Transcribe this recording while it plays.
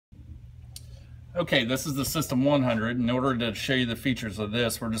Okay, this is the System 100. In order to show you the features of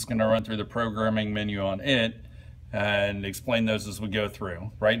this, we're just going to run through the programming menu on it and explain those as we go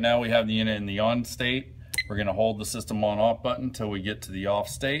through. Right now we have the unit in the on state. We're going to hold the system on off button until we get to the off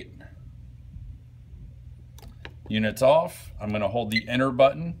state. Unit's off. I'm going to hold the enter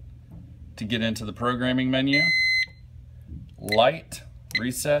button to get into the programming menu. Light,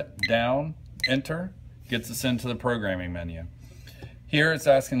 reset, down, enter, gets us into the programming menu. Here it's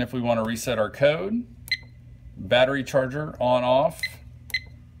asking if we want to reset our code, battery charger on off,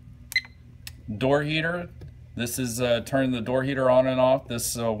 door heater. This is turning the door heater on and off.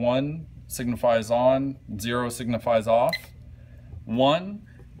 This 1 signifies on, 0 signifies off. 1,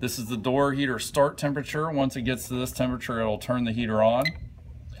 this is the door heater start temperature. Once it gets to this temperature, it'll turn the heater on.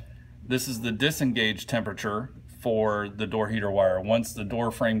 This is the disengage temperature for the door heater wire. Once the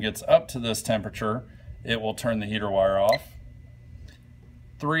door frame gets up to this temperature, it will turn the heater wire off.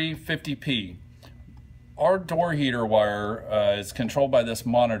 350p. Our door heater wire is controlled by this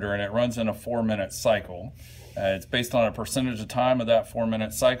monitor, and it runs in a 4-minute cycle. It's based on a percentage of time of that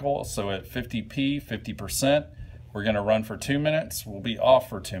 4-minute cycle. So at 50p, 50%, we're going to run for 2 minutes. We'll be off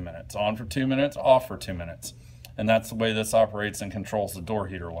for 2 minutes, on for 2 minutes, off for 2 minutes. And that's the way this operates and controls the door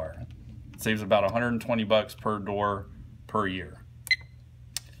heater wire. It saves about 120 bucks per door per year.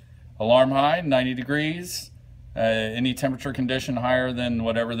 Alarm high, 90 degrees. Any temperature condition higher than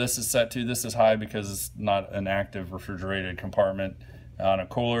whatever this is set to, this is high because it's not an active refrigerated compartment. On a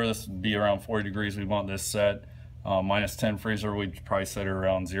cooler, this would be around 40 degrees. We want this set. Minus 10 freezer, we'd probably set it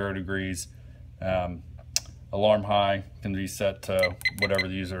around 0 degrees. Alarm high can be set to whatever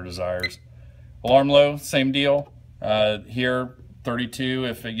the user desires. Alarm low, same deal. Here, 32.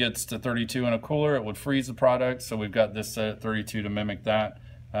 If it gets to 32 in a cooler, it would freeze the product. So we've got this set at 32 to mimic that.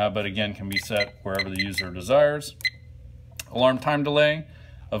 But again, can be set wherever the user desires. Alarm time delay.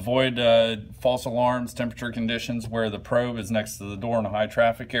 Avoid false alarms, temperature conditions where the probe is next to the door in a high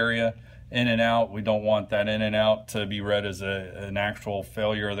traffic area. In and out, we don't want that in and out to be read as an actual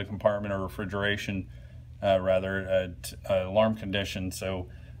failure of the compartment or refrigeration, rather an alarm condition. So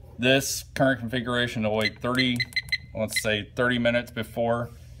this current configuration will wait 30 minutes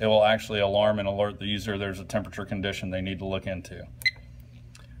before it will actually alarm and alert the user there's a temperature condition they need to look into.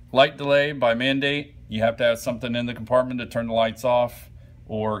 Light delay by mandate. You have to have something in the compartment to turn the lights off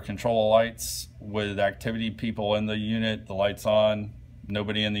or control the lights. With activity people in the unit, the lights on.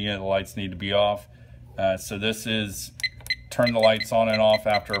 Nobody in the unit, the lights need to be off. So this is turn the lights on and off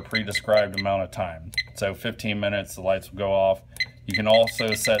after a pre-described amount of time. So 15 minutes, the lights will go off. You can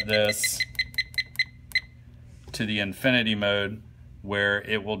also set this to the infinity mode where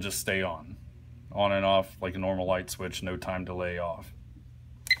it will just stay on and off like a normal light switch, no time delay off.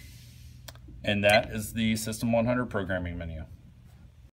 And that is the System 100 programming menu.